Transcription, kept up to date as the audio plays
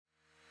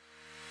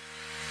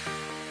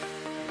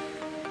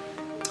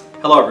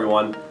Hello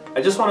everyone.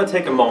 I just want to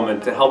take a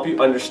moment to help you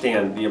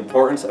understand the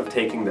importance of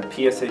taking the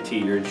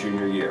PSAT your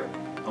junior year.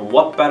 And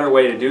what better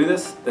way to do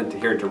this than to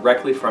hear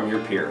directly from your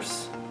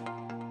peers.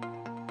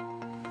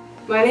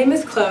 My name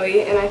is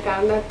Chloe, and I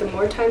found that the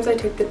more times I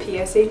took the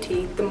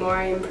PSAT, the more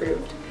I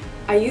improved.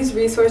 I used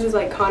resources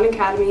like Khan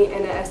Academy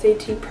and a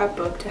SAT prep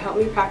book to help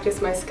me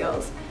practice my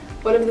skills.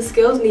 One of the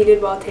skills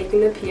needed while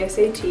taking the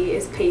PSAT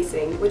is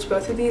pacing, which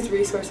both of these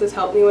resources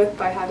helped me with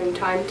by having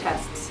timed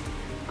tests.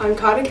 On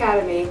Khan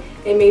Academy,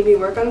 it made me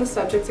work on the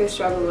subjects I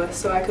struggled with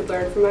so I could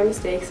learn from my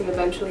mistakes and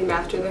eventually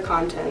master the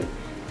content.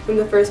 From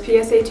the first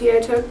PSAT I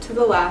took to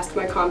the last,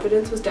 my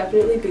confidence was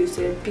definitely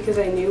boosted because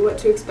I knew what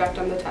to expect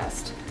on the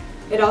test.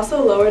 It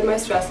also lowered my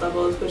stress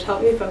levels, which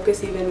helped me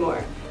focus even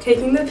more.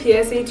 Taking the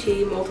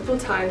PSAT multiple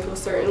times will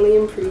certainly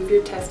improve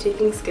your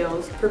test-taking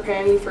skills,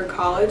 preparing you for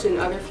college and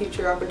other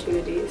future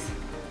opportunities.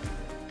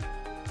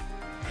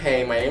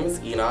 Hey, my name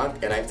is Enoch,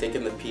 and I've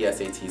taken the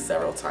PSAT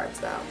several times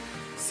now.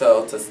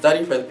 So to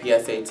study for the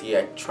PSAT,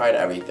 I tried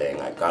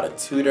everything. I got a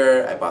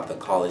tutor, I bought the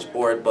college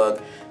board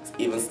book,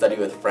 even studied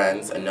with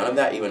friends, and none of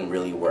that even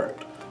really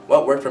worked.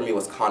 What worked for me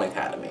was Khan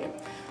Academy.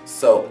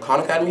 So Khan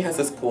Academy has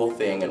this cool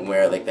thing and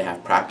where they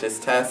have practice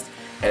tests,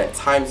 and it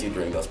times you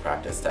during those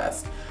practice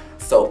tests.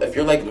 So if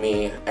you're like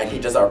me and you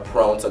just are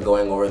prone to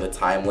going over the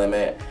time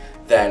limit,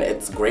 then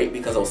it's great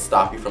because it'll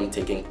stop you from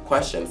taking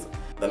questions.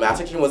 The math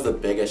section was the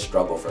biggest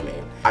struggle for me.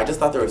 I just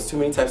thought there was too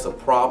many types of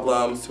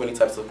problems, too many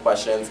types of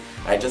questions,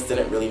 and I just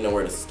didn't really know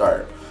where to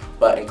start.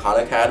 But in Khan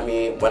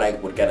Academy, when I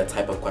would get a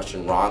type of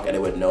question wrong and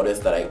it would notice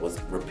that I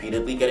was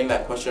repeatedly getting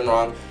that question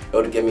wrong, it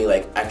would give me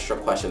like extra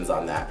questions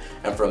on that.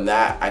 And from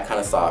that, I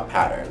kind of saw a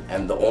pattern.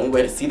 And the only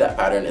way to see that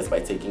pattern is by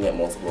taking it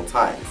multiple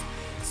times.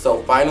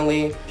 So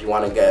finally, if you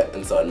want to get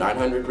into a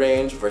 900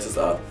 range versus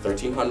a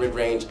 1300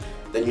 range,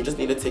 then you just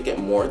need to take it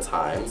more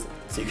times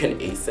so you can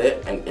ace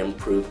it and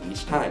improve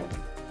each time.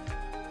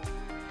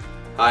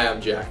 Hi,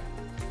 I'm Jack.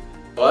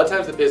 A lot of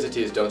times the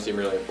PSATs don't seem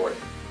really important.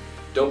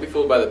 Don't be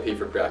fooled by the P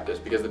for practice,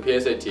 because the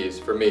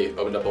PSATs, for me,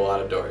 opened up a lot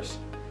of doors.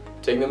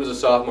 Taking them as a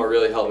sophomore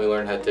really helped me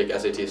learn how to take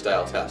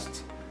SAT-style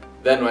tests.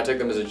 Then when I took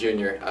them as a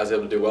junior, I was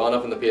able to do well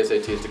enough in the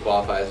PSATs to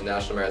qualify as a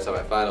National Merit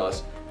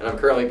semi-finalist, and I'm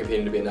currently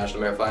competing to be a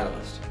National Merit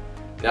finalist.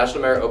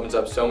 National Merit opens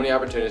up so many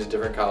opportunities at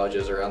different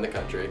colleges around the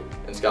country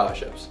and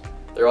scholarships.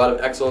 There are a lot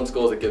of excellent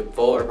schools that give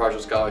full or partial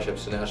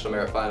scholarships to National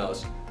Merit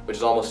finalists, which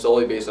is almost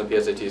solely based on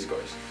PSAT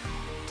scores.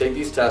 Take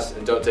these tests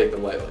and don't take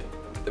them lightly.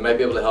 They might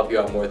be able to help you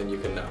out more than you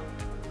can know.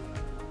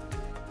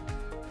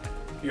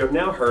 You have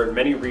now heard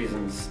many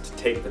reasons to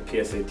take the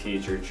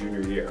PSATs your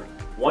junior year.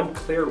 One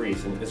clear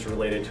reason is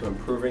related to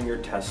improving your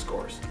test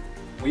scores.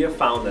 We have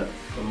found that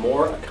the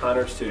more a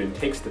Conard student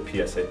takes the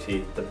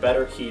PSAT, the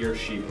better he or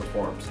she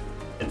performs.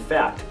 In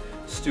fact,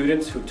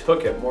 students who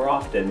took it more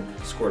often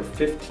scored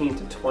 15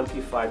 to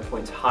 25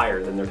 points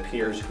higher than their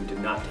peers who did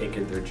not take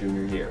it their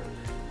junior year.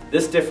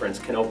 This difference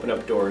can open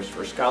up doors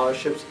for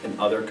scholarships and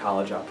other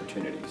college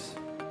opportunities.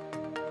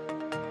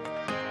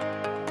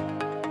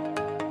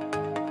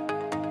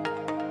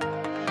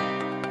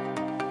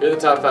 Here are the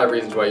top 5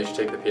 reasons why you should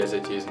take the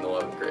PSATs in the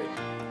 11th grade.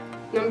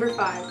 Number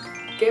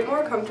 5. Get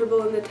more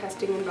comfortable in the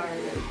testing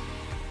environment.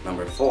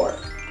 Number 4.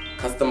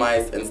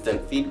 Customized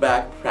instant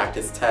feedback,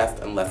 practice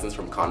tests, and lessons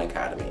from Khan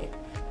Academy.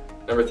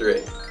 Number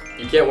 3.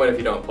 You can't win if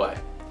you don't play.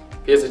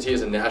 PSAT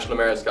is a National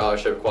Merit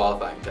Scholarship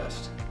qualifying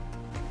test.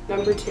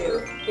 Number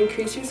 2.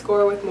 Increase your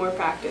score with more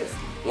practice.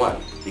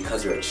 1.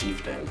 Because you're a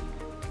chieftain.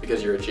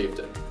 Because you're a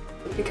chieftain.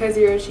 Because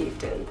you're a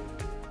chieftain.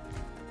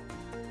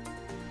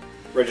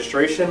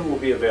 Registration will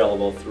be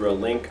available through a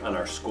link on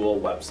our school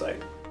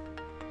website.